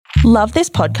Love this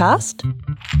podcast?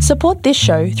 Support this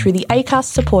show through the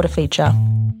Acast supporter feature.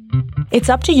 It's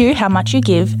up to you how much you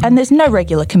give, and there's no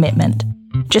regular commitment.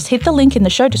 Just hit the link in the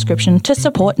show description to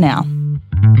support now.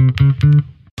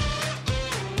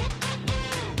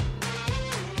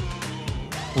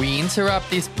 We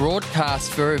interrupt this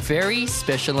broadcast for a very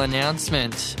special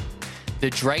announcement. The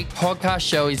Drake Podcast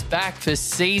Show is back for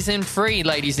Season 3,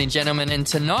 ladies and gentlemen, and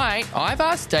tonight I've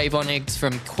asked Dave Onyx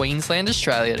from Queensland,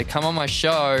 Australia to come on my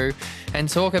show and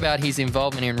talk about his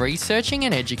involvement in researching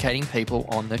and educating people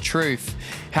on the truth,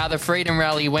 how the Freedom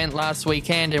Rally went last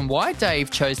weekend, and why Dave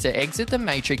chose to exit the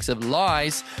matrix of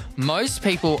lies most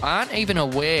people aren't even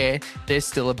aware they're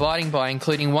still abiding by,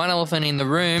 including one elephant in the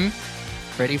room.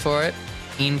 Ready for it?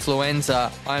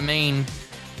 Influenza. I mean,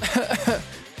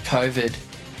 COVID.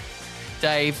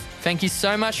 Dave, thank you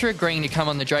so much for agreeing to come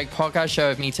on the Drake Podcast Show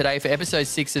with me today for episode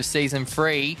 6 of season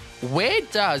 3. Where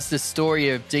does the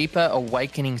story of Deeper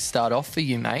Awakening start off for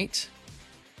you, mate?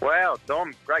 Wow,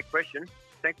 Dom, great question.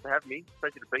 Thanks for having me.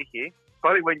 Pleasure to be here.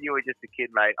 Probably when you were just a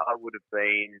kid, mate, I would have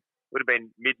been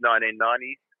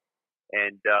mid-1990s,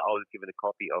 and I was given a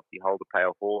copy of The Hold a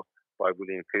Pale Horse by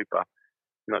William Cooper. I'm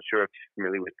not sure if you're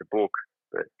familiar with the book,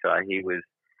 but he was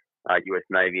US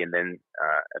Navy, and then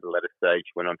at a later stage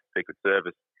went on to Secret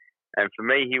Service. And for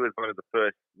me, he was one of the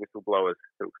first whistleblowers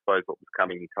to expose what was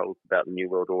coming. He told us about the New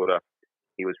World Order.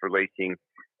 He was releasing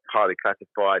highly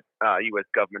classified US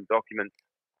government documents.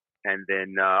 And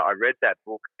then I read that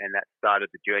book, and that started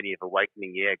the journey of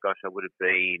awakening. Yeah, gosh, I would have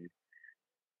been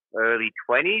early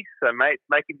 20s. So, mate, it's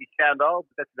making me sound old,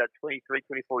 but that's about 23,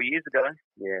 24 years ago.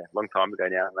 Yeah, a long time ago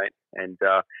now, mate. And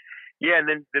yeah, and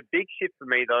then the big shift for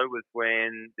me, though, was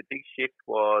when I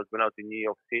was in New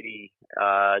York City,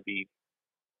 right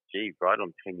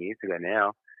on 10 years ago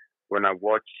now, when I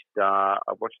watched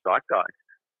Zeitgeist.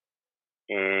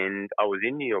 And I was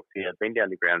in New York City. I'd been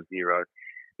down to Ground Zero,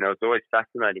 and I was always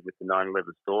fascinated with the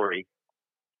 9/11 story.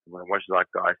 When I watched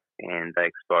Zeitgeist and they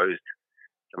exposed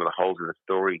some of the holes in the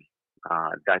story,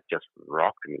 that just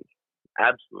rocked me,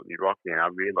 absolutely rocked me. And I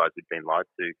realized we'd been lied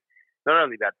to, not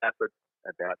only about that, but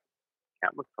about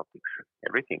countless topics,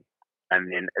 everything.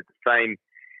 And then during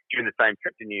the same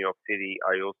trip to New York City,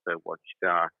 I also watched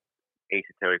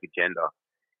Esoteric Agenda,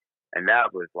 and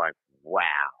that was like, wow,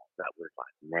 that was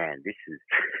like, man, this is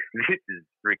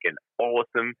freaking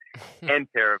awesome and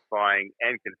terrifying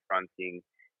and confronting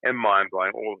and mind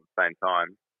blowing all at the same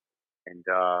time. And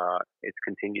it's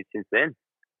continued since then.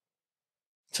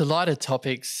 To lighter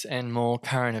topics and more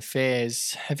current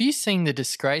affairs, have you seen the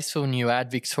disgraceful new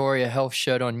ad Victoria Health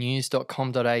showed on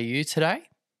news.com.au today?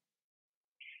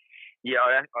 Yeah,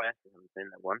 I actually haven't seen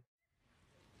that one.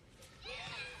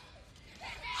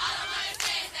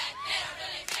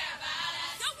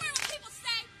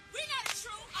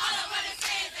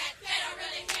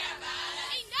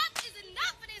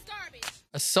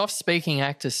 A soft-speaking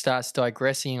actor starts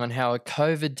digressing on how a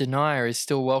COVID denier is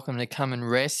still welcome to come and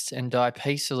rest and die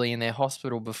peacefully in their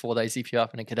hospital before they zip you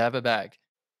up in a cadaver bag.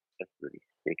 That's really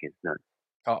sick, isn't it?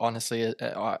 Honestly,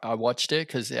 I watched it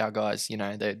because our guys,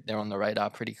 they're on the radar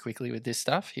pretty quickly with this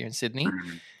stuff here in Sydney.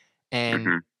 Mm-hmm. And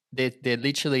mm-hmm. they're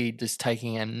literally just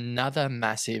taking another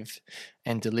massive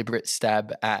and deliberate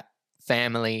stab at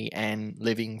family and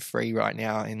living free right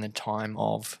now in the time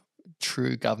of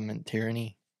true government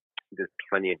tyranny. There's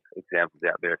plenty of examples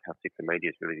out there of how sick the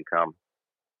media's really become.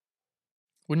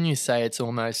 Wouldn't you say it's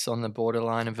almost on the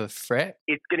borderline of a threat?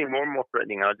 It's getting more and more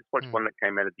threatening. I just watched one that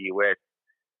came out of the US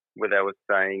where they were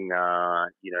saying,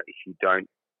 if you don't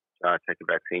take a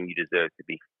vaccine, you deserve to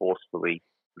be forcefully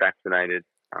vaccinated,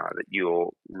 that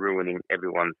you're ruining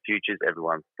everyone's futures,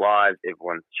 everyone's lives,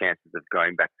 everyone's chances of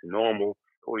going back to normal,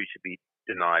 or you should be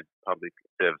denied public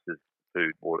services,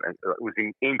 food, water. And it was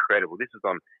incredible. This was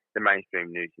on the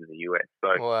mainstream news in the US. So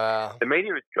wow. The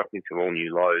media is dropping to all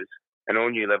new lows and all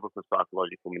new levels of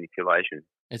psychological manipulation.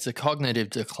 It's a cognitive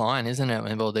decline, isn't it,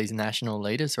 with all these national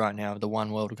leaders right now of the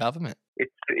one world government?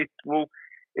 It's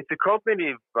a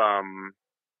cognitive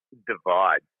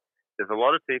divide. There's a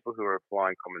lot of people who are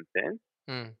applying common sense,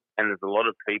 and there's a lot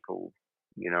of people,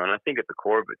 and I think at the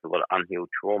core of it's a lot of unhealed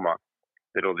trauma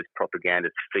that all this propaganda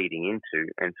is feeding into,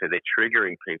 and so they're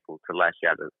triggering people to lash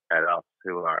out at us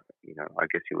who are, I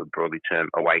guess you would broadly term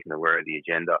awake and aware of the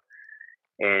agenda.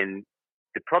 And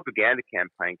the propaganda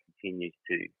campaign continues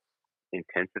to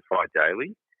intensify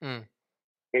daily.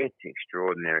 It's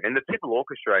extraordinary. And the people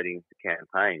orchestrating the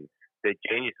campaigns, they're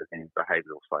geniuses in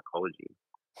behavioural psychology.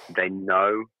 They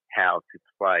know how to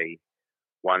play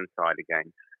one side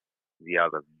against the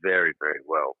other very, very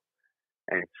well.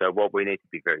 And so what we need to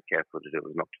be very careful to do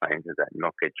is not play into that,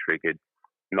 not get triggered,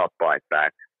 not bite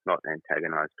back, not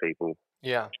antagonise people.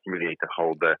 Yeah. You really need to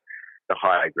hold the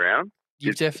higher ground.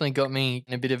 You've definitely got me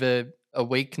in a bit of a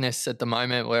weakness at the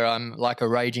moment where I'm like a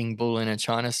raging bull in a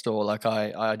China store. Like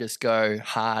I just go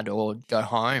hard or go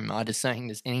home. I just think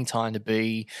there's any time to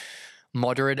be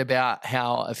moderate about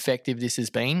how effective this has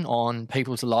been on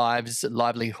people's lives,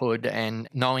 livelihood, and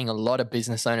knowing a lot of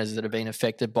business owners that have been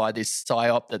affected by this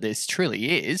psyop that this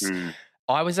truly is.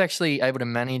 I was actually able to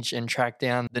manage and track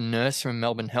down the nurse from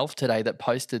Melbourne Health today that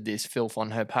posted this filth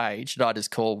on her page that I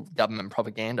just call Government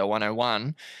Propaganda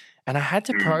 101. And I had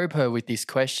to probe her with this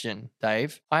question,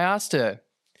 Dave. I asked her,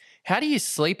 how do you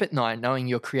sleep at night knowing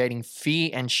you're creating fear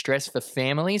and stress for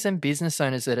families and business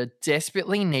owners that are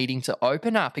desperately needing to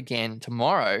open up again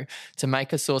tomorrow to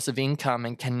make a source of income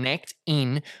and connect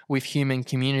in with human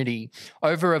community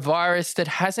over a virus that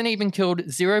hasn't even killed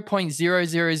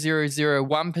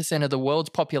 0.00001% of the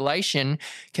world's population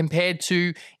compared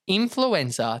to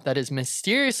influenza that has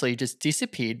mysteriously just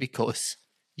disappeared because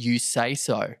you say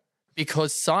so?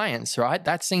 Because science, right?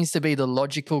 That seems to be the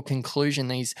logical conclusion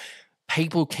these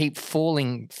people keep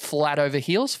falling flat over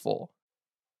heels for.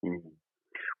 Well,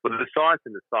 the science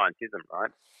and the scientism,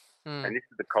 right? And this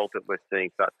is the cult that we're seeing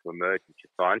start to emerge, which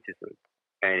is scientism.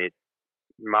 And it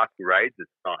masquerades as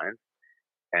science,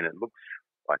 and it looks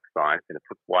like science, and it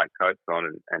puts white coats on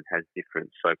and has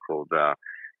different so-called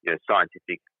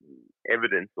scientific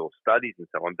evidence or studies and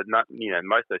so on. But not,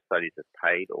 most of those studies are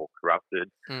paid or corrupted,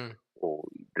 or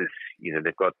this,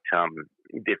 they've got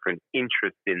different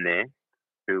interests in there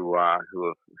who have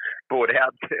bought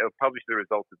out or published the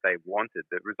results that they wanted.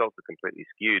 The results are completely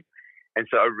skewed. And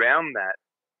so around that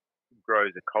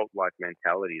grows a cult-like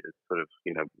mentality that sort of,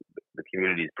 the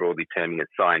community is broadly terming as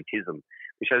scientism,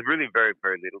 which has really very,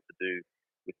 very little to do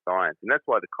with science. And that's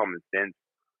why the common sense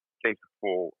seems to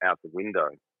fly out the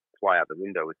window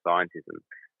with scientism.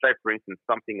 Say, for instance,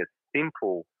 something as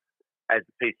simple as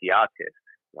the PCR test,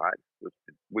 right,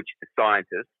 which the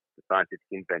scientific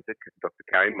inventor, Dr.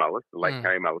 Carrie Mullis, the late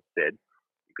Carrie Mullis, said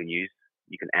you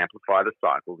can amplify the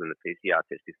cycles in the PCR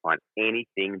test to find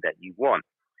anything that you want.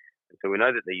 And so we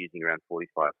know that they're using around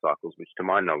 45 cycles, which to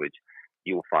my knowledge,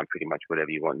 you will find pretty much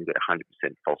whatever you want. You get 100%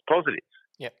 false positives.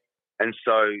 Yep. And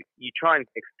so you try and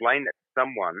explain that to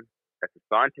someone, that's a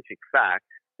scientific fact,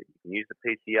 that you can use the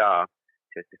PCR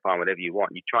test to find whatever you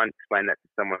want. You try and explain that to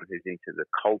someone who's into the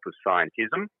cult of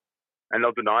scientism, and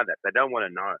they'll deny that. They don't want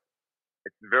to know.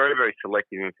 It's very, very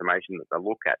selective information that they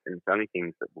look at, and it's only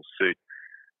things that will suit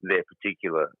their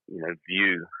particular,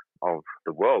 view of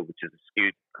the world, which is a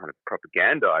skewed kind of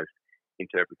propagandized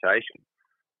interpretation.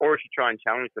 Or if you try and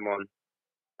challenge them on,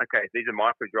 okay, these are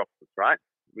micro droplets, right?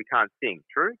 We can't sing,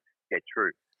 true? Yeah,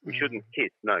 true. We shouldn't kiss,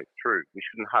 no, true. We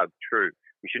shouldn't hug, true.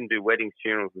 We shouldn't do weddings,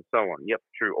 funerals, and so on. Yep,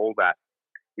 true, all that.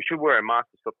 We should wear a mask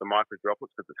to stop the micro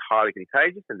droplets because it's highly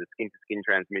contagious, and the skin-to-skin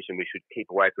transmission we should keep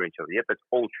away from each other. Yep, that's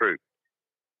all true.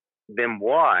 Then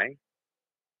why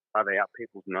are they up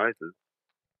people's noses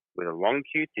with a long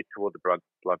Q-tip toward the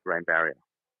blood-brain barrier?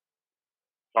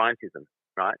 Scientism,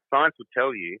 right? Science would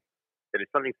tell you that if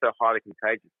something's so highly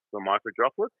contagious for micro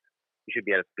droplets, you should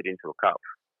be able to spit into a cup,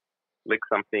 lick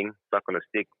something, suck on a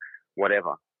stick,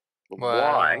 whatever.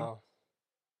 Wow.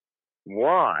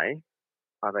 Why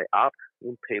are they up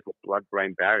in people's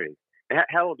blood-brain barriers? And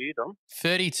how old are you, Dom?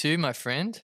 32, my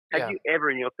friend. Have you ever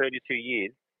in your 32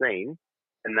 years seen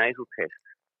a nasal test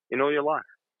in all your life?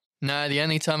 No, the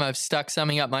only time I've stuck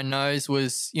something up my nose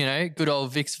was, good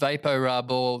old Vicks VapoRub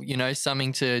or,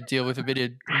 something to deal with a bit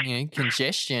of,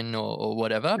 congestion or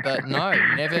whatever. But no,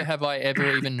 never have I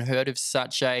ever even heard of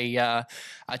such a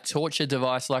torture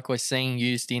device like we're seeing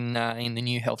used in the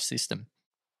new health system.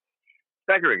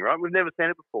 Staggering, right? We've never seen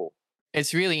it before.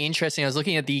 It's really interesting. I was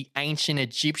looking at the ancient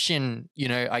Egyptian,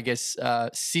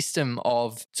 system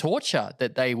of torture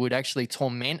that they would actually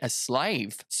torment a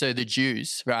slave. So the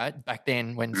Jews, right, back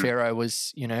then when Pharaoh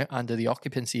was, under the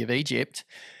occupancy of Egypt,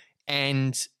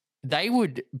 and they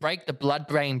would break the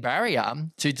blood-brain barrier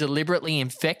to deliberately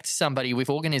infect somebody with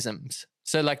organisms.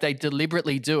 So they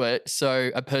deliberately do it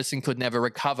so a person could never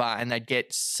recover, and they'd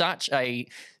get such a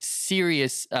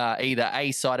serious either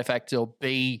A, side effect or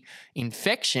B,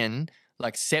 infection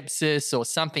like sepsis or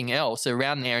something else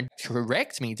around there. And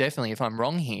correct me definitely if I'm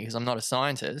wrong here, because I'm not a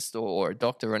scientist or a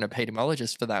doctor or an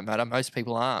epidemiologist for that matter. Most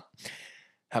people aren't.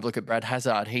 Have a look at Brad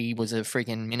Hazzard. He was a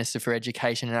freaking Minister for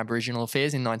Education and Aboriginal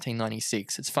Affairs in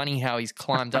 1996. It's funny how he's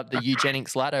climbed up the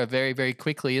eugenics ladder very, very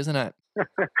quickly, isn't it?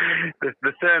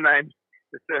 the surname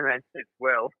fits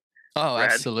well. Oh,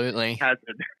 Brad absolutely.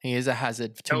 Hazzard. He is a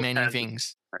hazard to many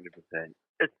things. 100%.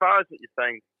 As far as what you're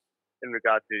saying in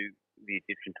regard to the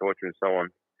Egyptian torture and so on,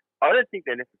 I don't think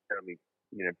they're necessarily,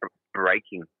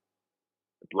 breaking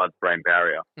the blood-brain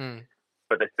barrier.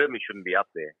 but they certainly shouldn't be up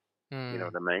there. Mm. You know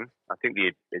what I mean? I think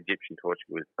the Egyptian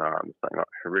torture was something like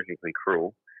horrifically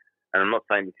cruel, and I'm not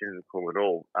saying this isn't cool at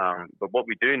all. But what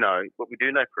we do know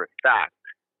for a fact,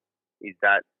 is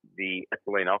that the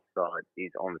ethylene oxide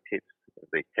is on the tips of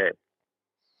these tests,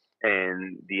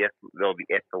 and the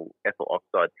ethyl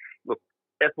oxide. Look,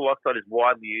 ethyl oxide is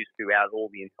widely used throughout all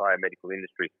the entire medical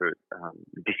industry for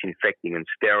disinfecting and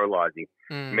sterilizing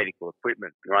medical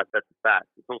equipment. Right, that's a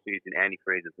fact. It's also used in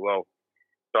antifreeze as well.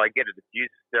 So I get it. It's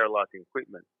used for sterilizing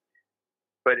equipment,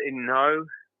 but in no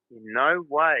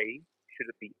way should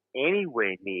it be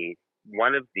anywhere near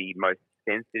one of the most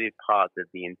sensitive parts of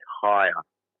the entire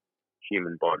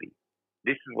human body.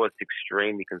 This is what's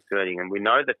extremely concerning, and we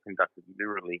know they've conducted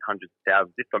literally hundreds of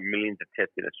thousands, if not millions of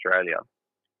tests in Australia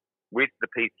with the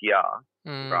PCR,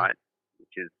 right,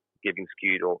 which is giving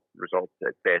skewed or results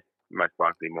at best, most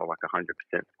likely more like 100%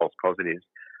 false positives.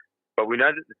 But we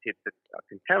know that the tips are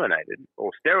contaminated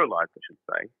or sterilized, I should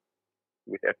say,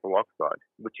 with ethyl oxide,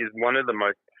 which is one of the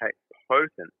most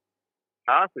potent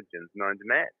pathogens known to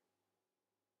man.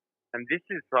 And this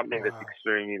is something that's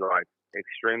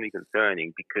extremely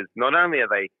concerning, because not only are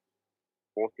they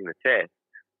forcing the test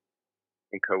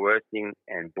and coercing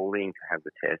and bullying to have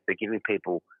the test, they're giving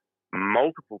people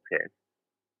multiple tests.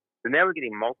 So now we're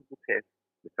getting multiple tests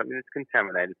with something that's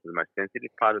contaminated to the most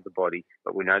sensitive part of the body,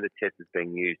 but we know the test is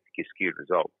being used to give skewed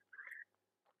results.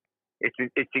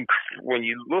 When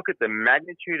you look at the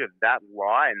magnitude of that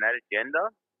lie and that agenda,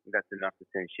 that's enough to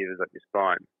send shivers up your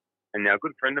spine. And now a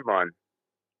good friend of mine,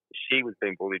 she was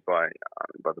being bullied by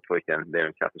the police down there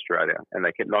in South Australia, and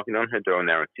they kept knocking on her door and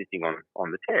they were insisting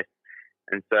on the test.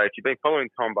 And so if you've been following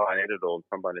Tom Barnett at all,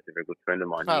 Tom Barnett's a very good friend of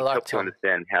mine. He helped to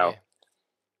understand how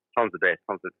Tom's the best.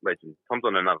 Tom's a legend. Tom's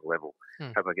on another level.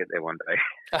 Hope I get there one day.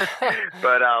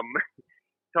 But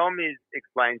Tom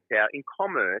explains how in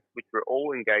commerce, which we're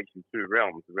all engaged in two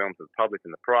realms, the realms of the public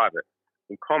and the private,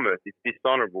 in commerce it's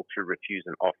dishonourable to refuse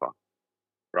an offer.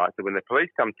 Right? So when the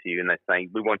police come to you and they're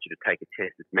saying, we want you to take a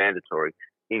test, it's mandatory,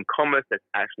 in commerce that's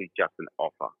actually just an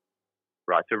offer.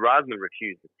 Right? So rather than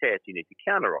refuse the test, you need to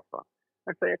counter offer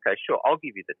and say, okay, sure, I'll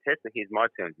give you the test, but here's my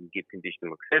terms, and give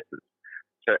conditional acceptance.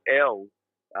 So Elle,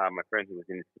 my friend who was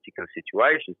in this particular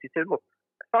situation, she said, look,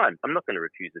 fine, I'm not going to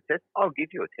refuse the test. I'll give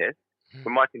you a test.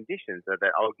 But my conditions are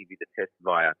that I'll give you the test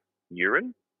via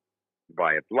urine,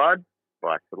 via blood,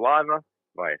 via saliva,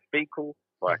 via fecal,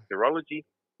 via serology,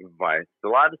 via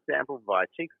saliva sample, via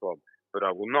cheek swab. But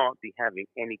I will not be having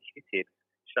any Q-tips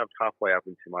shoved halfway up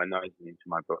into my nose and into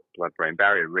my blood-brain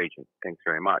barrier region. Thanks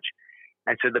very much.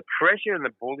 And so the pressure and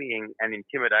the bullying and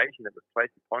intimidation that was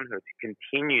placed upon her to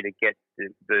continue to get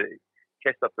the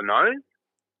test up the nose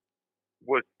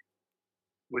was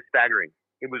staggering.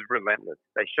 It was relentless.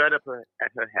 They showed up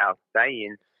at her house day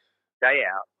in, day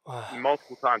out,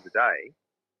 multiple times a day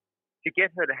to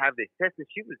get her to have this test. And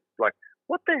she was like,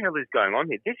 what the hell is going on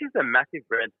here? This is a massive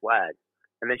red flag.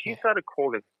 And then she started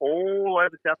calling all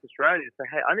over South Australia to say,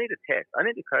 hey, I need a test. I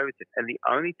need a COVID test. And the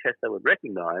only test they would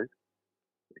recognise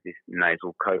is this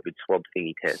nasal COVID swab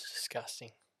thingy test.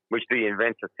 Disgusting. Which the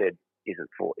inventor said isn't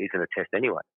a test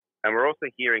anyway. And we're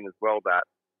also hearing as well that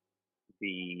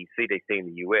the CDC in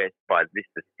the US by this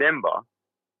December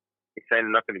is saying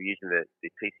they're not going to be using the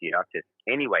PCR test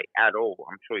anyway at all.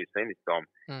 I'm sure you've seen this, Dom.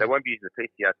 They won't be using the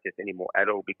PCR test anymore at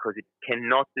all because it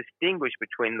cannot distinguish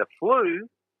between the flu,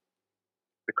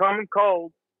 the common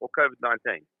cold, or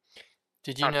COVID-19.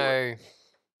 Did you know,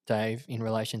 Dave, in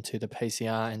relation to the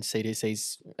PCR and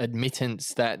CDC's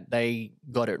admittance that they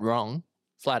got it wrong,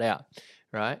 flat out,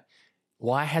 right?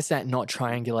 Why has that not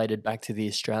triangulated back to the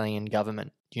Australian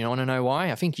government? Do you want to know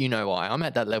why? I think you know why. I'm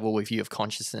at that level with you of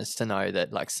consciousness to know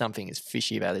that like something is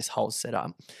fishy about this whole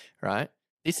setup, right?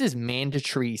 This is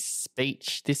mandatory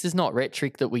speech. This is not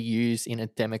rhetoric that we use in a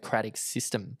democratic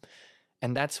system.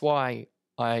 And that's why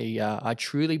I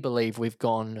truly believe we've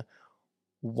gone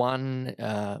one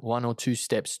or two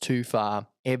steps too far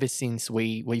ever since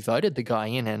we voted the guy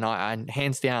in. And I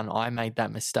hands down, I made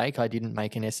that mistake. I didn't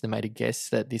make an estimated guess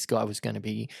that this guy was going to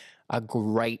be a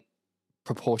great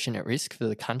proportionate risk for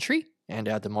the country and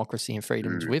our democracy and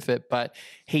freedoms with it. But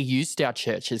he used our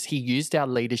churches, he used our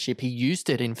leadership, he used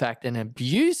it, in fact, and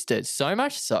abused it so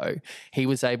much so he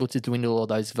was able to dwindle all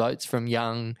those votes from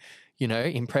young,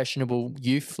 impressionable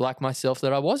youth like myself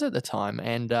that I was at the time.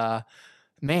 And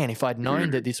man, if I'd known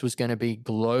that this was going to be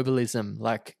globalism,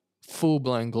 like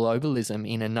full-blown globalism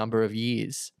in a number of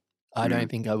years, I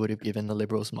don't think I would have given the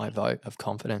Liberals my vote of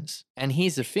confidence. And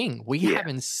here's the thing. We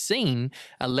haven't seen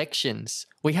elections.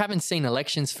 We haven't seen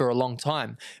elections for a long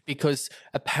time because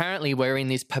apparently we're in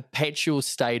this perpetual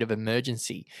state of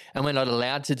emergency and we're not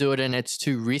allowed to do it and it's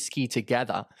too risky to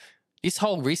gather This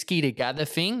whole risky to gather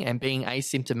thing and being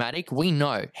asymptomatic, we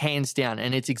know hands down,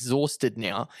 and it's exhausted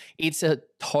now. It's a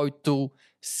total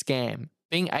scam.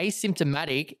 Being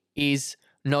asymptomatic is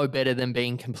no better than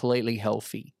being completely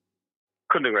healthy.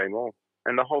 Couldn't agree more.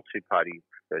 And the whole two-party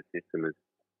system is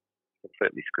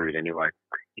completely screwed anyway.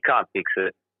 You can't fix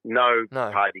it. No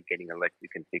party getting elected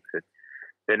can fix it.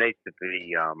 There needs to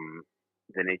be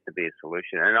a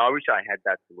solution, and I wish I had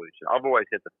that solution. I've always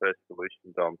said the first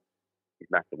solution, Dom, is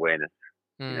mass awareness.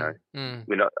 I'm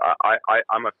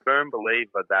a firm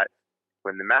believer that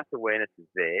when the mass awareness is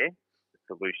there, the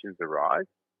solutions arise.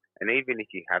 And even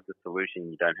if you have the solution,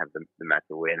 you don't have the mass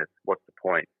awareness. What's the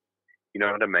point? You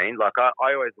know what I mean? Like I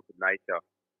always look at nature,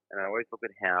 and I always look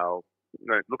at how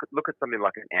look at something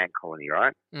like an ant colony,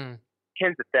 right?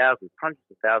 Tens of thousands,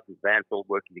 hundreds of thousands of ants all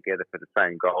working together for the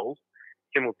same goals,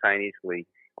 simultaneously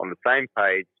on the same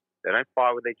page. They don't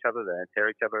fight with each other. They don't tear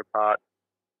each other apart,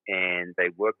 and they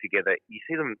work together. You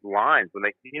see them lines when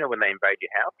they invade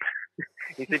your house.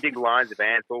 You see big lines of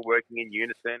ants all working in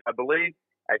unison. I believe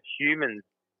as humans,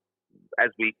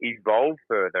 as we evolve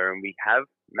further and we have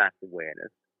mass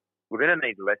awareness, we're going to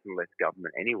need less and less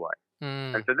government anyway.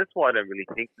 And so that's why I don't really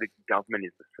think the government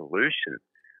is the solution.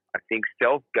 I think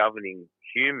self-governing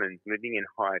humans living in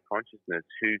higher consciousness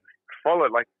who follow,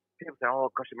 like people say, oh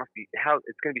gosh,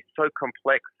 it's going to be so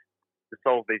complex to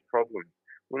solve these problems.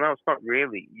 Well, no, it's not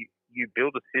really. You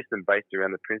build a system based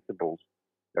around the principles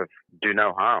of do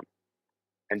no harm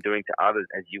and doing to others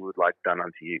as you would like done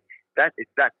unto you.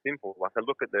 It's that simple. Like I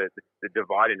look at the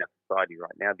divide in our society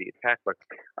right now, the attack. Like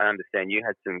I understand you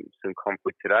had some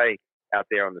conflict today out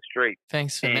there on the street.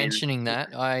 Thanks for mentioning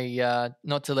that. I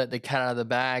not to let the cat out of the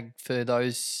bag for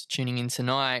those tuning in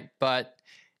tonight, but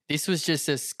this was just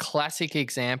a classic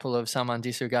example of someone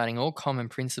disregarding all common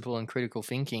principle and critical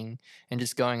thinking and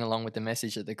just going along with the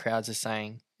message that the crowds are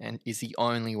saying and is the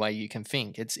only way you can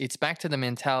think. It's back to the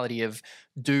mentality of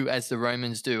do as the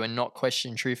Romans do and not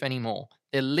question truth anymore.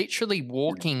 They're literally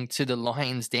walking to the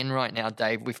lion's den right now,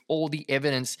 Dave, with all the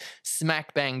evidence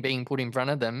smack bang being put in front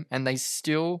of them, and they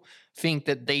still think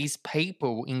that these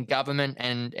people in government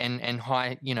and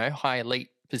high elite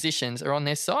positions are on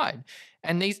their side.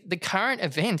 And the current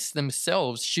events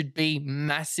themselves should be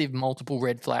massive multiple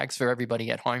red flags for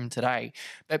everybody at home today.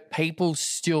 But people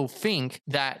still think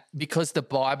that because the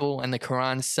Bible and the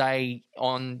Quran say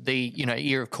on the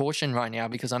ear of caution right now,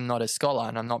 because I'm not a scholar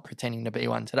and I'm not pretending to be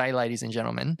one today, ladies and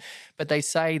gentlemen, but they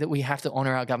say that we have to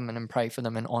honor our government and pray for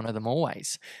them and honor them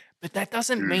always. But that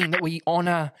doesn't mean that we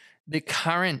honor the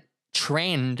current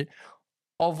trend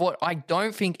of what I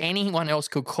don't think anyone else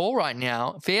could call right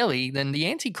now fairly than the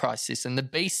Antichrist system, the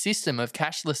beast system of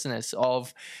cashlessness,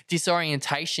 of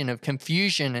disorientation, of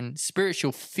confusion and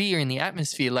spiritual fear in the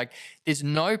atmosphere. Like there's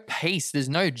no peace, there's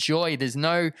no joy, there's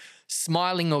no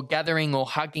smiling or gathering or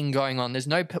hugging going on. There's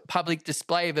no public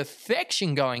display of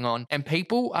affection going on, and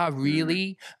people are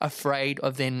really afraid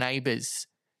of their neighbors.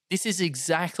 This is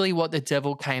exactly what the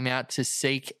devil came out to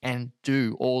seek and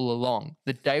do all along.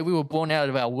 The day we were born out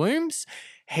of our wombs,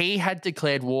 he had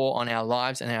declared war on our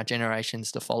lives and our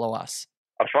generations to follow us.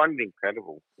 I find it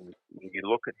incredible when you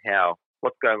look at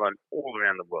what's going on all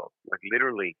around the world, like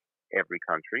literally every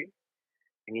country,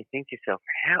 and you think to yourself,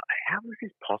 how is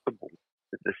this possible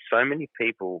that there's so many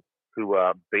people who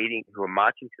are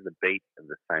marching to the beat of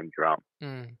the same drum?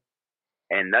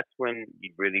 And that's when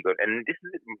you really got, and this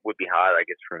would be hard, I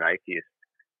guess, for an atheist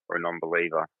or a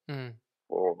non-believer,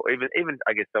 or even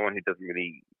I guess someone who doesn't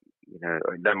really,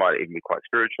 they might even be quite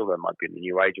spiritual, they might be in the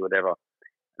New Age or whatever,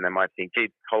 and they might think, gee,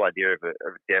 the whole idea of a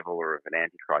devil or of an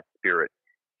Antichrist spirit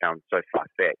sounds so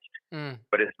far-fetched.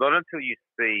 But it's not until you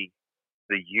see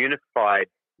the unified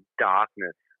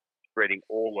darkness spreading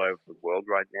all over the world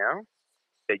right now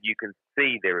that you can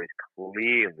see there is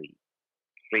clearly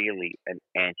an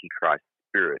Antichrist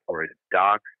spirit or a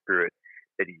dark spirit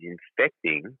that is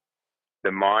infecting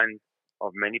the minds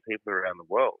of many people around the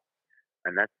world.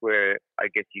 And that's where I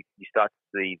guess you start to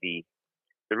see the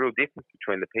real difference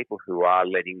between the people who are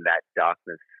letting that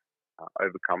darkness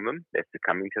overcome them, they're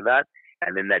succumbing to that,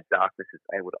 and then that darkness is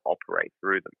able to operate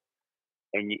through them.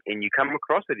 And you come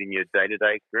across it in your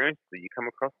day-to-day experience, that you come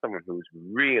across someone who's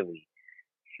really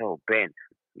hell-bent,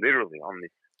 literally, on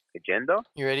this agenda.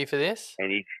 You ready for this?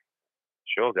 And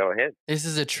sure, go ahead. This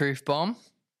is a truth bomb.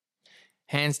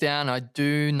 Hands down, I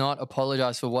do not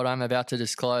apologize for what I'm about to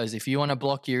disclose. If you want to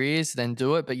block your ears, then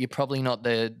do it, but you're probably not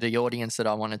the audience that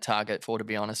I want to target for, to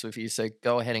be honest with you. So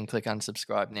go ahead and click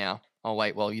unsubscribe now. I'll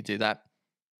wait while you do that.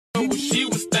 What she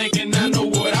was thinking, I know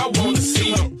what I want to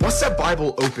see. Bust that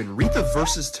Bible open, read the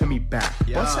verses to me back.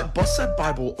 Bust that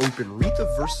Bible open, read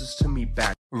the verses to me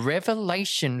back.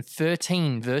 Revelation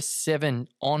 13, verse 7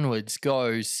 onwards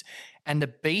goes, "And the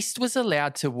beast was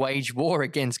allowed to wage war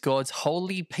against God's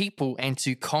holy people and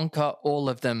to conquer all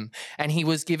of them. And he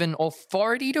was given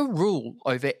authority to rule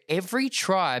over every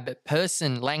tribe,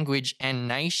 person, language, and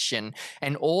nation.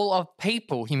 And all of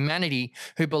people, humanity,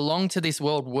 who belong to this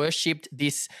world worshipped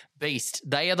this beast.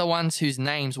 They are the ones whose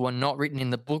names were not written in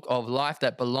the book of life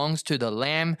that belongs to the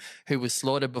Lamb who was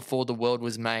slaughtered before the world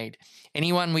was made."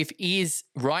 Anyone with ears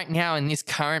right now in this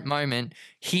current moment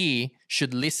here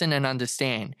should listen and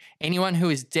understand. Anyone who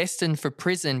is destined for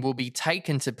prison will be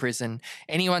taken to prison.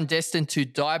 Anyone destined to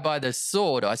die by the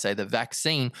sword, I say the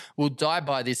vaccine, will die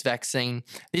by this vaccine.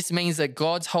 This means that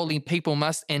God's holy people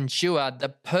must endure the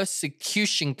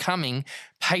persecution coming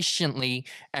patiently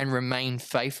and remain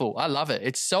faithful. I love it.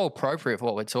 It's so appropriate for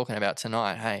what we're talking about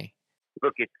tonight, hey?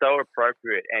 Look, it's so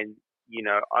appropriate, and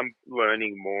I'm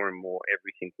learning more and more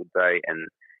every single day, and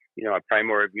I pray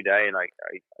more every day, and I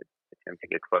attempt to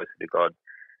get closer to God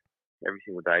every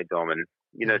single day, Dom. And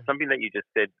something that you just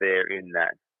said there in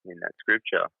that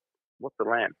scripture. What's the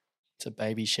lamb? It's a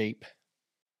baby sheep.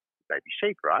 Baby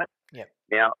sheep, right? Yeah.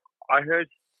 Now, I heard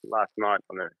last night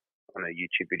on a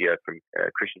YouTube video from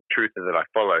a Christian truther that I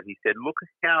follow. He said, "Look at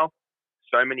how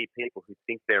so many people who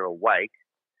think they're awake.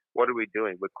 What are we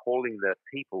doing? We're calling the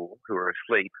people who are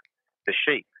asleep the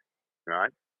sheep,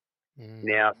 right?"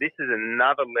 Now, this is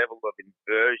another level of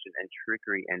inversion and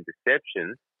trickery and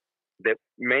deception that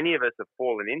many of us have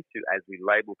fallen into as we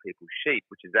label people sheep,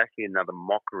 which is actually another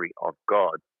mockery of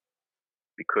God,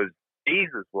 because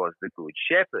Jesus was the good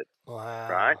shepherd,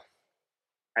 right?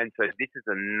 And so this is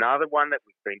another one that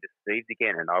we've been deceived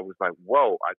again. And I was like,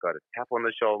 whoa, I got a tap on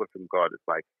the shoulder from God. It's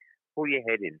like, pull your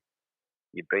head in.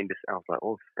 You've been deceived. I was like,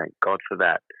 oh, thank God for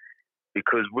that.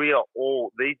 Because we are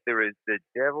all, the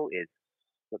devil is,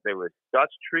 there was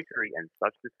such trickery and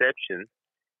such deception.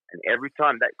 And every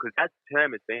time because that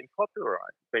term has been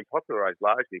popularized. It's been popularized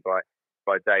largely by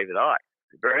David Icke,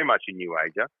 very much a New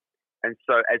Ager. And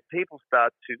so as people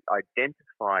start to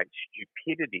identify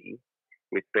stupidity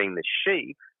with being the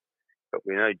sheep, but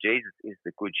we know Jesus is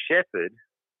the good shepherd,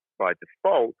 by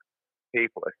default,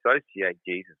 people associate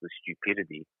Jesus with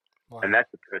stupidity. Wow. And that's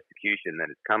the persecution that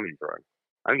is coming, bro.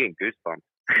 I'm getting goosebumps.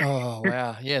 Oh,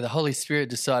 wow. Yeah, the Holy Spirit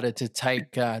decided to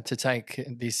take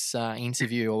this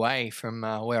interview away from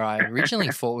where I originally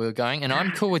thought we were going. And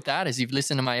I'm cool with that. As you've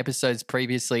listened to my episodes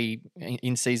previously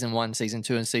in Season 1, Season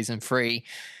 2 and Season 3,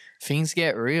 things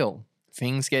get real.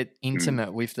 Things get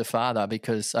intimate with the Father,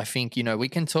 because I think, we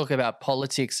can talk about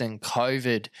politics and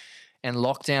COVID and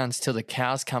lockdowns till the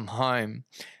cows come home.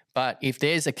 But if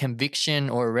there's a conviction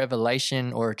or a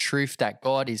revelation or a truth that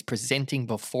God is presenting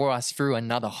before us through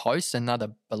another host,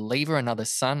 another believer, another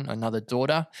son, another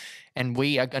daughter, and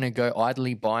we are going to go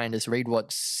idly by and just read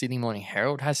what Sydney Morning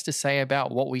Herald has to say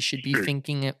about what we should be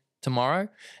thinking tomorrow,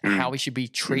 and how we should be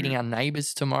treating our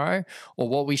neighbors tomorrow, or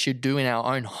what we should do in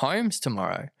our own homes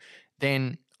tomorrow,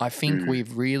 then I think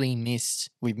we've missed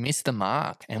the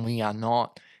mark, and we are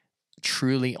not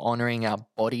truly honoring our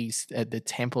bodies at the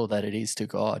temple that it is to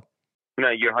God. No,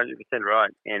 you're 100%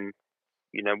 right. And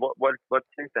what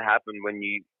tends to happen when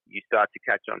you start to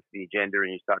catch on to the agenda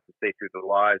and you start to see through the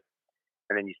lies,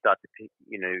 and then you start to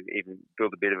even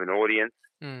build a bit of an audience,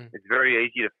 it's very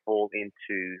easy to fall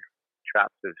into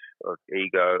traps of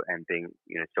ego and being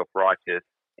self-righteous.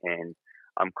 And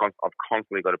I've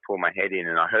constantly got to pull my head in.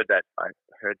 And I heard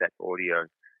that audio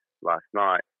last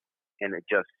night, and it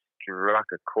just struck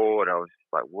a chord. I was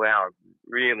like, wow, I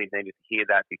really needed to hear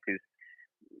that, because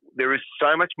there is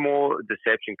so much more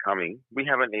deception coming. We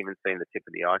haven't even seen the tip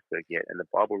of the iceberg yet, and the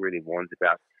Bible really warns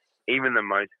about even the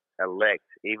most elect,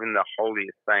 even the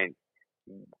holiest saints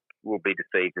will be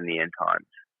deceived in the end times.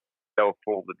 They'll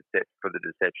fall for the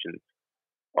deceptions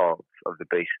of the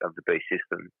beast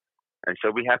system. And so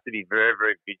we have to be very,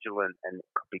 very vigilant and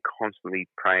be constantly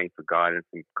praying for guidance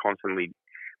and constantly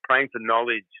praying for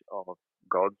knowledge of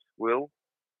God's will,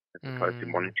 as opposed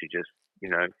to wanting to just,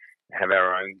 have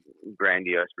our own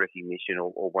grandiose recognition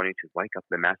or wanting to wake up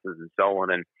the masses and so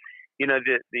on. And,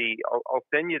 I'll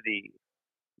send you the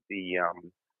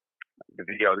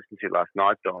video I listened to last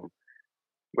night, Dom,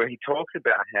 where he talks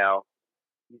about how,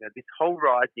 this whole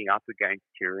rising up against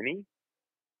tyranny,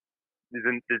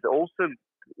 there's also,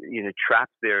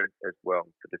 traps there as well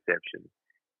for deception.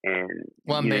 And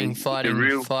one being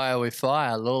fighting fire with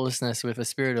fire, lawlessness with a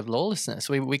spirit of lawlessness.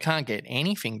 We can't get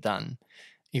anything done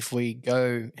if we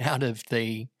go out of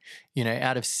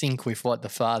sync with what the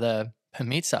Father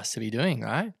permits us to be doing,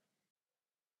 right?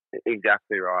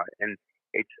 Exactly right. And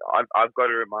I've got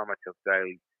to remind myself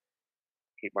daily,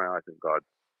 keep my eyes on God.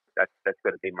 That's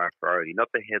got to be my priority, not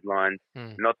the headlines,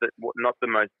 not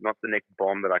the next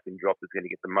bomb that I can drop that's going to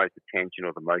get the most attention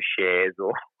or the most shares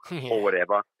or or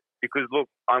whatever. Because look,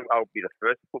 I'll be the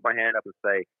first to put my hand up and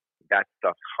say that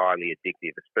stuff's highly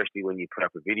addictive, especially when you put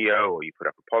up a video or you put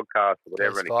up a podcast or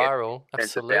whatever, it's and viral. it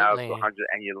gets tens of thousands, 100,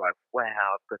 and you're like, wow,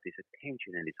 I've got this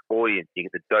attention and this audience. You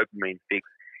get the dopamine fix,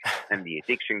 and the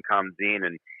addiction comes in,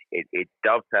 and it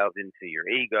dovetails into your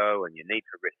ego and your need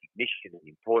for recognition and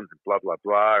importance and blah, blah,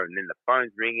 blah. And then the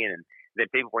phone's ringing, and then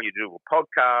people want you to do a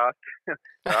podcast,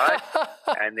 right?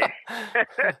 and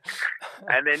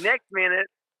then next minute,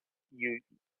 you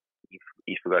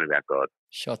forgot about God.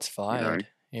 Shots fired.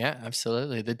 Yeah,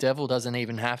 absolutely. The devil doesn't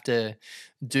even have to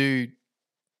do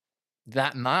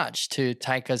that much to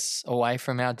take us away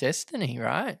from our destiny,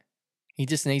 right? He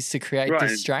just needs to create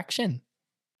distraction.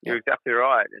 You're exactly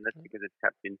right, and that's because it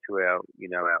taps into our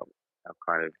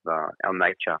kind of our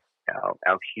nature,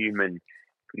 our human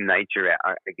nature.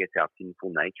 I guess our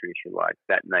sinful nature, if you like,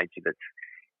 that nature that's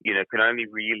can only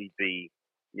really be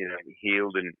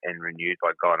healed and renewed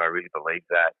by God. I really believe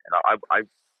that, and I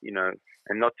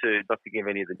and not to give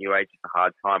any of the New Agers a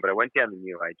hard time, but I went down the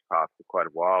New Age path for quite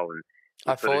a while, and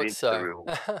I thought so.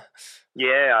 I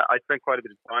spent quite a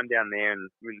bit of time down there,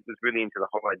 and was really into the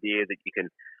whole idea that you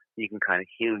can kind of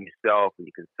heal yourself, and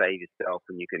you can save yourself,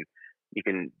 and you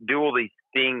can do all these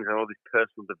things and all this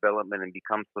personal development and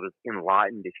become sort of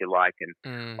enlightened, if you like. And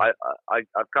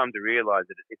I've come to realize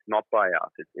that it's not by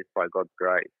us; it's by God's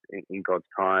grace in God's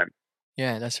time.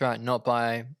 Yeah, that's right. Not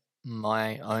by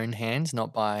my own hands,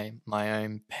 not by my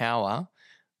own power,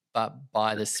 but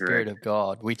by the Spirit of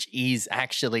God, which is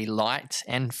actually light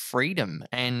and freedom.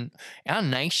 And our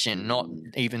nation, not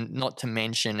to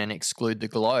mention and exclude the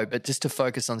globe, but just to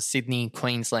focus on Sydney,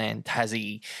 Queensland,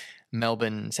 Tassie,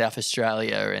 Melbourne, South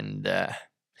Australia, and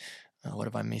what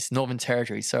have I missed? Northern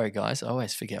Territory. Sorry, guys, I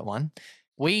always forget one.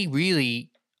 We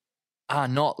really are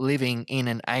not living in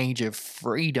an age of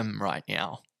freedom right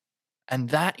now. And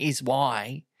that is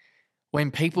why when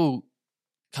people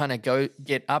kind of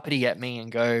get uppity at me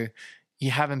and go, you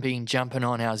haven't been jumping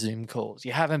on our Zoom calls,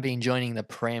 you haven't been joining the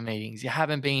prayer meetings, you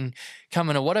haven't been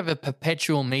coming to whatever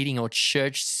perpetual meeting or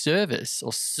church service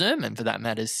or sermon for that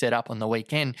matter is set up on the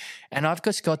weekend. And I've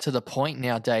just got to the point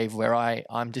now, Dave, where I've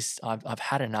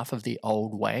had enough of the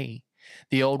old way.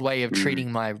 The old way of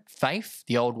treating my faith,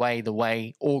 the old way, the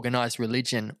way organized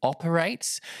religion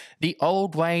operates, the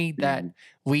old way that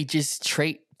we just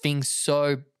treat things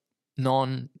so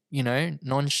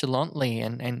nonchalantly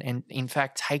and in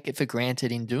fact take it for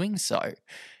granted in doing so.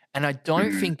 And I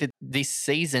don't think that this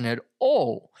season at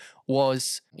all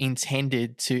was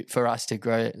intended for us to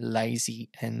grow lazy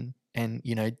and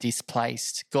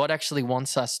displaced. God actually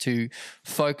wants us to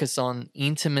focus on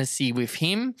intimacy with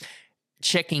Him,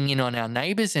 checking in on our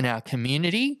neighbors in our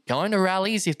community, going to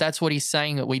rallies if that's what He's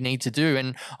saying that we need to do.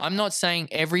 And I'm not saying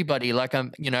everybody, like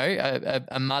a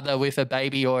mother with a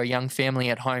baby or a young family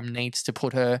at home needs to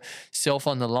put herself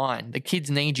on the line. The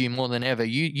kids need you more than ever.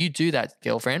 You do that,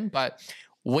 girlfriend. But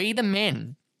we the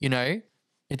men,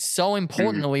 it's so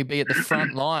important that we be at the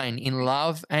front line in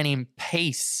love and in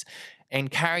peace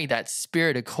and carry that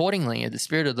spirit accordingly, as the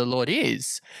Spirit of the Lord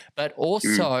is, but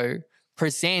also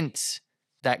present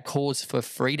that cause for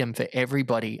freedom for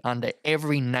everybody under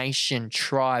every nation,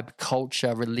 tribe,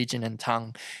 culture, religion, and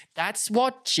tongue. That's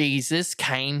what Jesus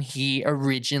came here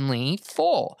originally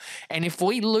for. And if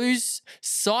we lose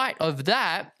sight of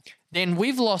that, then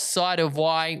we've lost sight of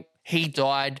why He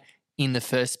died in the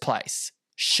first place.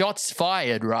 Shots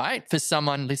fired, right? For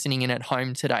someone listening in at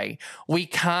home today. We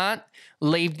can't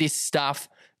leave this stuff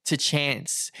to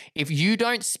chance. If you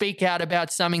don't speak out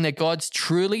about something that God's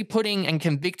truly putting and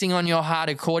convicting on your heart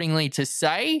accordingly to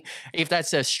say, if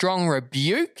that's a strong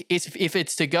rebuke, if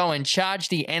it's to go and charge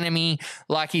the enemy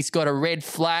like he's got a red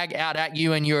flag out at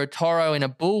you and you're a taureau in a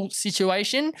bull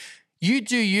situation, you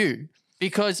do you,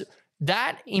 because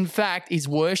that in fact is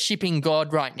worshiping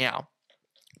God right now.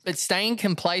 But staying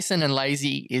complacent and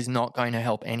lazy is not going to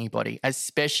help anybody,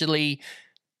 especially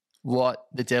what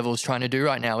the devil's trying to do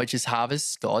right now, which is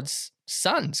harvest God's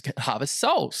sons, harvest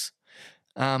souls.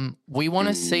 We want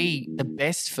to see the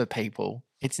best for people.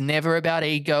 It's never about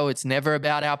ego. It's never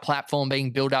about our platform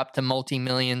being built up to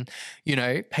multi-million,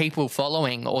 people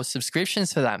following or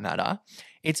subscriptions for that matter.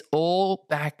 It's all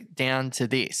back down to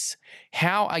this.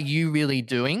 How are you really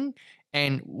doing?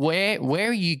 And where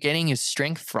are you getting your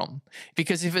strength from?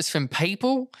 Because if it's from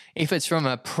people, if it's from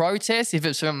a protest, if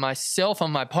it's from myself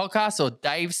on my podcast or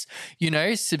Dave's,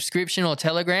 subscription or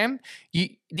Telegram,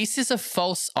 this is a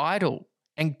false idol.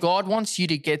 And God wants you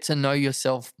to get to know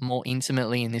yourself more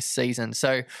intimately in this season.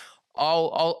 So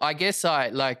I guess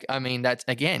I mean, that's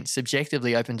again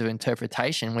subjectively open to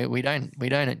interpretation. We don't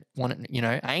want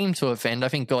to, aim to offend. I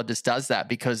think God just does that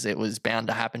because it was bound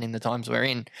to happen in the times we're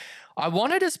in. I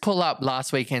wanted to pull up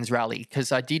last weekend's rally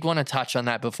because I did want to touch on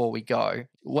that before we go.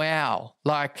 Wow.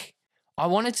 I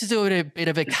wanted to do a bit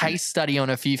of a case study on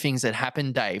a few things that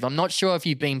happened, Dave. I'm not sure if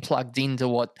you've been plugged into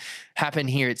what happened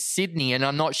here at Sydney, and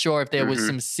I'm not sure if there was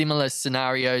some similar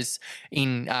scenarios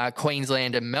in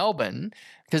Queensland and Melbourne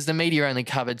because the media only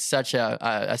covered such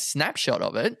a snapshot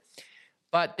of it.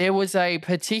 But there was a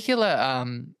particular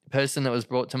person that was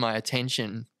brought to my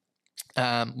attention,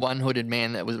 one hooded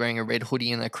man that was wearing a red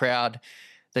hoodie in the crowd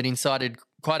that incited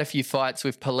quite a few fights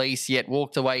with police, yet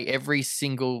walked away every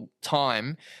single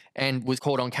time and was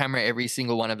caught on camera every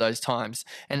single one of those times.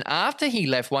 And after he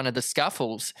left one of the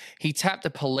scuffles, he tapped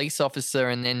a police officer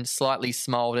and then slightly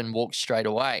smiled and walked straight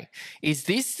away. Is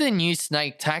this the new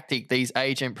snake tactic these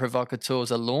agent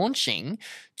provocateurs are launching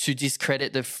to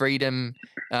discredit the freedom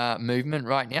movement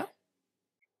right now?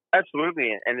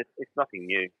 Absolutely, and it's nothing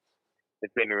new.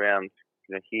 It's been around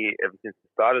here ever since the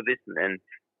start of this, and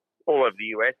all over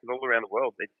the US and all around the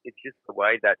world. It's just the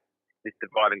way that this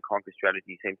divide and conquer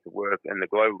strategy seems to work, and the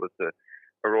globalists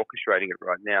are orchestrating it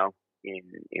right now in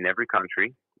every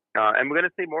country. And we're going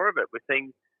to see more of it. We're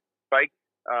seeing fake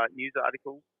news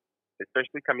articles,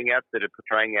 especially coming out, that are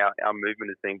portraying our movement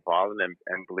as being violent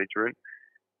and belligerent.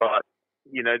 But,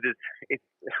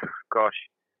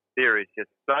 there is just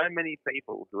so many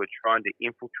people who are trying to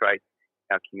infiltrate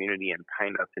our community and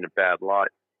paint us in a bad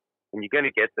light. And you're going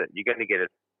to get that. You're going to get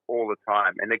it all the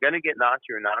time, and they're going to get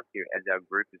nastier and nastier as our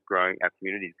group is growing, our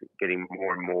community is getting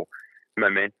more and more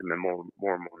momentum and more and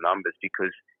more numbers,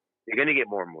 because they're going to get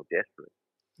more and more desperate.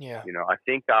 Yeah. I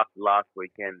think after last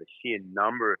weekend, the sheer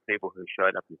number of people who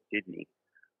showed up in Sydney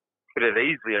could have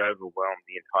easily overwhelmed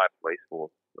the entire police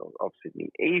force of Sydney.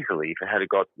 Easily, if it had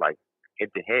got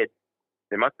head to head,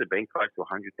 there must have been close to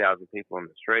 100,000 people on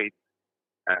the streets.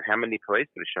 How many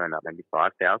police would have shown up? Maybe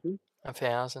 5,000?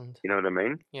 1,000. You know what I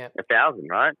mean? Yeah. 1,000,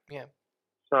 right? Yeah.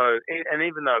 So, and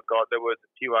even though, there was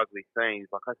a few ugly scenes,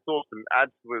 I saw some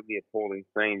absolutely appalling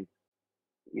scenes,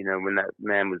 when that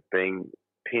man was being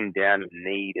pinned down and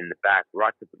kneed in the back,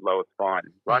 right to the lower spine,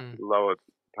 right to the lower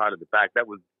part of the back. That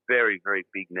was very, very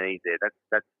big knee there.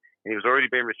 And he was already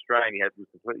being restrained. He was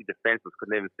completely defenseless,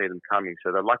 couldn't even see them coming.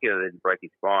 So they're lucky they didn't break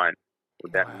his spine.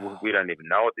 Wow. We don't even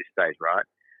know at this stage, right?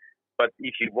 But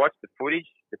if you watch the footage,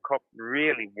 the cop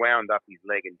really wound up his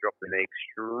leg and dropped the knee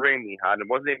extremely hard. And it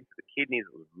wasn't even to the kidneys,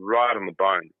 it was right on the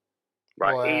bone.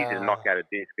 Right? Wow. Easy to knock out a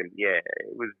disc. And yeah,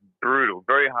 it was brutal.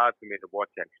 Very hard for me to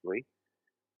watch, actually.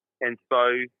 And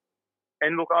so,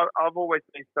 and look, I've always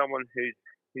been someone who's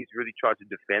really tried to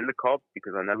defend the cops,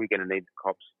 because I know we're going to need the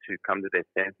cops to come to their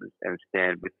senses and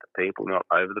stand with the people, not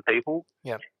over the people.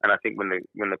 Yeah. And I think when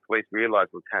the police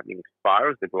realise what's happening as far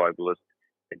as the globalist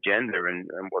agenda and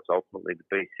what's ultimately the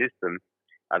beast system,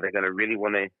 are they going to really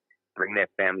want to bring their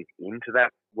families into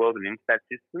that world and into that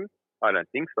system? I don't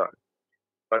think so.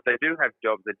 But they do have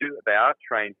jobs. They are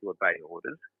trained to obey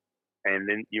orders, and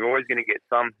then you're always going to get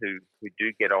some who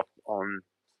do get off on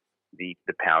the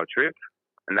power trip,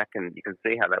 and you can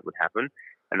see how that would happen.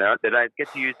 And they don't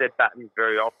get to use their batons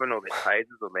very often, or their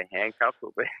tasers, or their handcuffs,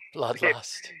 or their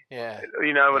bloodlust. Yeah.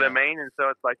 You know what I mean? And so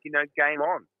it's game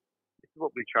on. This is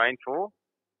what we trained for.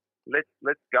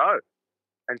 Let's go.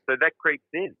 And so that creeps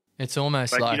in. It's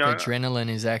almost adrenaline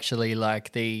is actually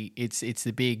it's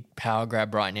the big power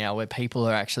grab right now, where people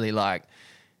are actually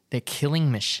they're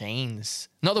killing machines.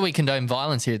 Not that we condone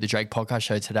violence here at the Drake Podcast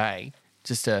Show today.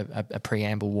 Just a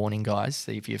preamble warning, guys.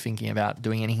 If you're thinking about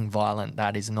doing anything violent,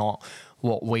 that is not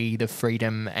what we, the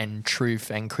freedom and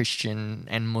truth and Christian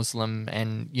and Muslim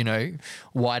and,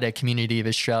 wider community of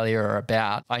Australia are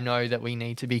about. I know that we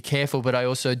need to be careful, but I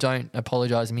also don't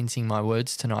apologise mincing my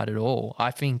words tonight at all.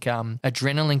 I think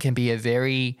adrenaline can be a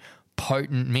very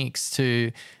potent mix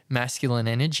to masculine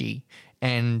energy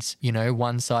and,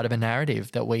 one side of a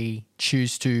narrative that we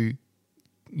choose to,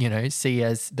 see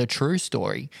as the true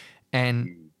story.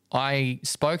 And I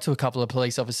spoke to a couple of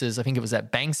police officers, I think it was at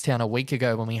Bankstown a week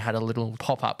ago when we had a little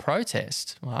pop-up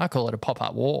protest. Well, I call it a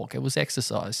pop-up walk. It was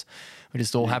exercise. We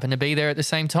just all happened to be there at the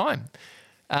same time.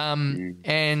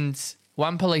 And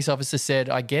one police officer said,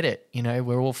 I get it.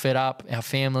 We're all fed up. Our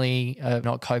family are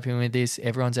not coping with this.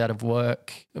 Everyone's out of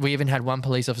work. We even had one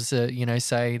police officer,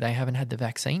 say they haven't had the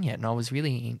vaccine yet. And I was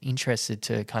really interested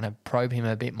to kind of probe him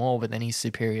a bit more. But then his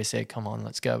superior said, come on,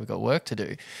 let's go. We've got work to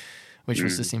do. Which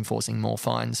was just enforcing more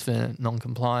fines for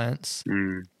non-compliance.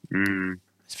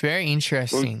 It's very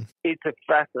interesting. Well, it's a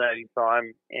fascinating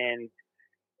time. And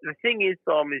the thing is,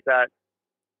 Tom, is that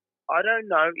I don't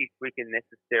know if we can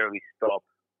necessarily stop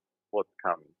what's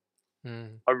coming.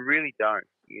 I really don't,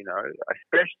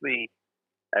 especially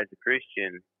as a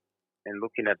Christian and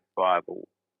looking at the Bible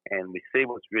and we see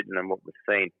what's written and what we've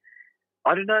seen.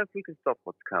 I don't know if we can stop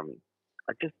what's coming.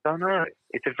 I just don't know.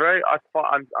 It's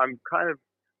I'm kind of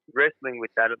wrestling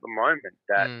with that at the moment.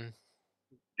 That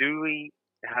do we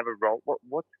have a role?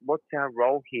 What's our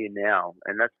role here now?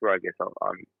 And that's where I guess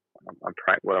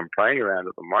I'm praying around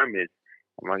at the moment is,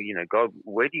 I'm like, God,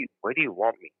 where do you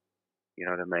want me? You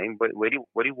know what I mean? What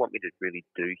do you want me to really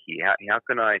do here? How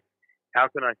can I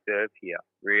serve here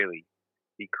really?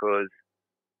 Because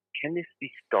can this be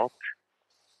stopped,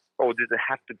 or does it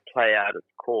have to play out its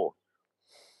course?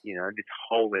 This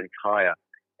whole entire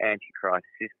Antichrist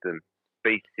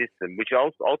beast system, which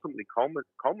ultimately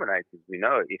culminates, as we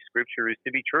know, if Scripture is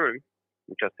to be true,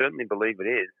 which I certainly believe it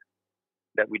is,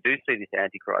 that we do see this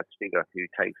Antichrist figure who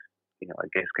takes,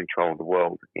 control of the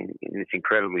world in this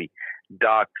incredibly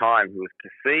dark time, who is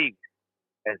perceived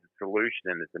as a solution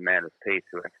and as a man of peace,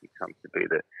 who actually comes to be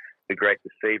the great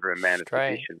deceiver and man of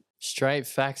perdition. Straight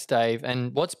facts, Dave.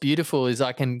 And what's beautiful is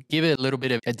I can give a little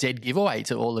bit of a dead giveaway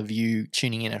to all of you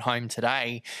tuning in at home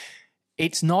today.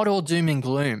 It's not all doom and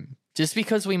gloom. Just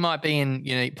because we might be in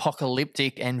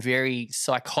apocalyptic and very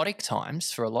psychotic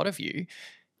times for a lot of you,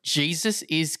 Jesus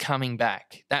is coming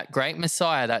back. That great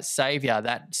Messiah, that Savior,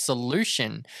 that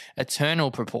solution, eternal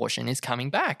proportion is coming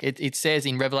back. It says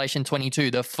in Revelation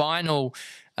 22, the final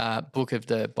book of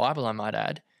the Bible, I might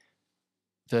add,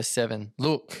 verse 7,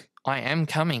 look, I am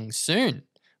coming soon.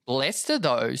 Blessed are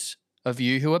those of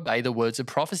you who obey the words of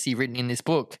prophecy written in this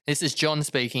book. This is John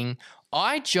speaking.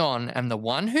 I, John, am the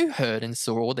one who heard and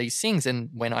saw all these things. And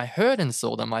when I heard and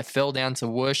saw them, I fell down to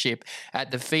worship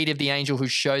at the feet of the angel who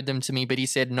showed them to me. But he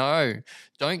said, no,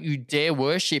 don't you dare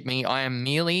worship me. I am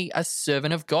merely a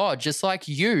servant of God, just like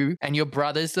you and your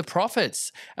brothers, the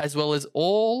prophets, as well as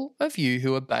all of you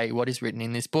who obey what is written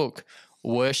in this book.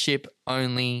 Worship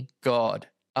only God.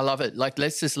 I love it. Like,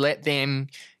 let's just let them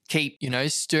keep,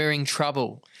 stirring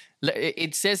trouble.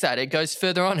 It says that. It goes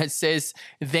further on. It says,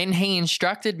 then he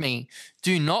instructed me,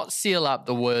 do not seal up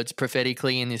the words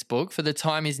prophetically in this book, for the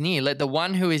time is near. Let the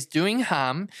one who is doing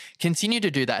harm continue to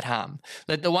do that harm.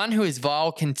 Let the one who is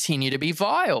vile continue to be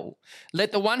vile.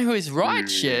 Let the one who is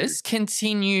righteous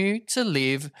continue to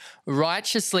live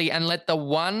righteously. And let the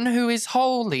one who is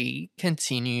holy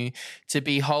continue to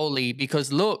be holy.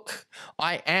 Because look,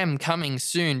 I am coming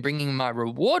soon, bringing my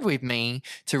reward with me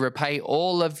to repay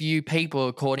all of you people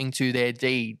according to their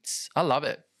deeds. I love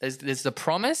it. There's the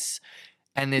promise.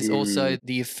 And there's also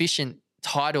the efficient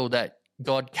title that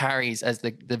God carries as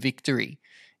the victory.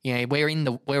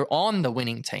 We're on the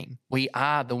winning team. We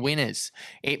are the winners.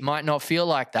 It might not feel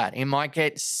like that. It might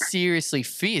get seriously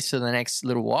fierce for the next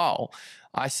little while.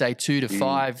 I say 2 to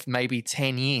 5, maybe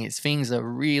 10 years. Things are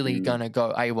really going to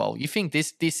go AWOL. You think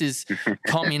this is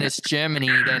communist Germany,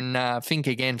 then think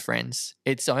again, friends.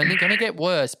 It's only going to get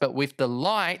worse. But with the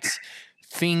light,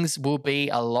 things will be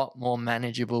a lot more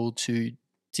manageable to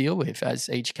deal with as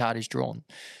each card is drawn.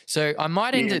 So I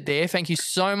might end it there. Thank you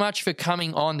so much for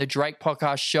coming on the Drake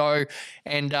Podcast Show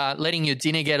and letting your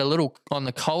dinner get a little on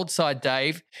the cold side,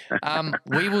 Dave.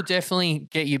 We will definitely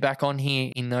get you back on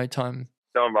here in no time.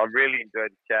 Dom, I really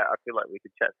enjoyed the chat. I feel like we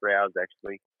could chat for hours,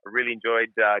 actually. I really enjoyed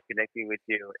connecting with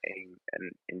you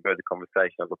and enjoyed the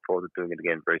conversation. I look forward to doing it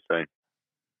again very soon.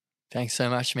 Thanks so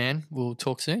much, man. We'll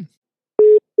talk soon.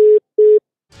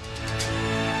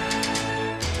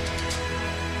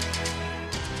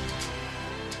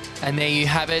 And there you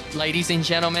have it, ladies and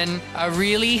gentlemen, a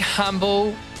really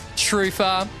humble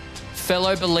truther,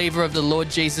 fellow believer of the Lord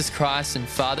Jesus Christ and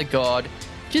Father God,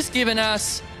 just giving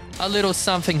us a little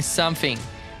something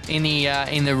in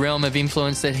the realm of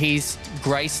influence that he's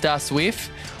graced us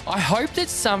with. I hope that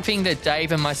something that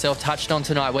Dave and myself touched on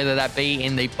tonight, whether that be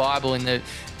in the Bible, in the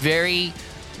very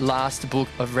last book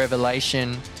of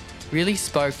Revelation, really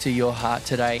spoke to your heart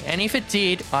today. And if it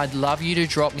did, I'd love you to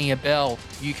drop me a bell.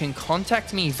 You can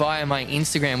contact me via my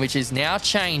Instagram, which is now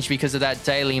changed because of that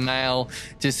Daily Mail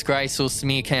disgraceful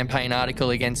smear campaign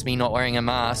article against me not wearing a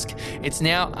mask. It's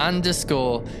now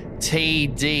 _TD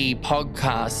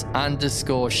podcast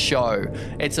 _show.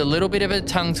 It's a little bit of a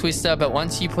tongue twister, but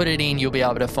once you put it in, you'll be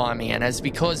able to find me. And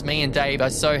because me and Dave are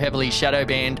so heavily shadow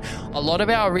banned, a lot of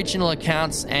our original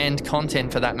accounts and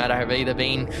content for that matter have either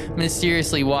been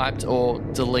mysteriously wiped or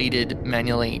deleted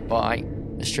manually by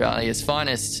Australia's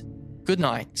finest. Good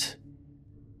night.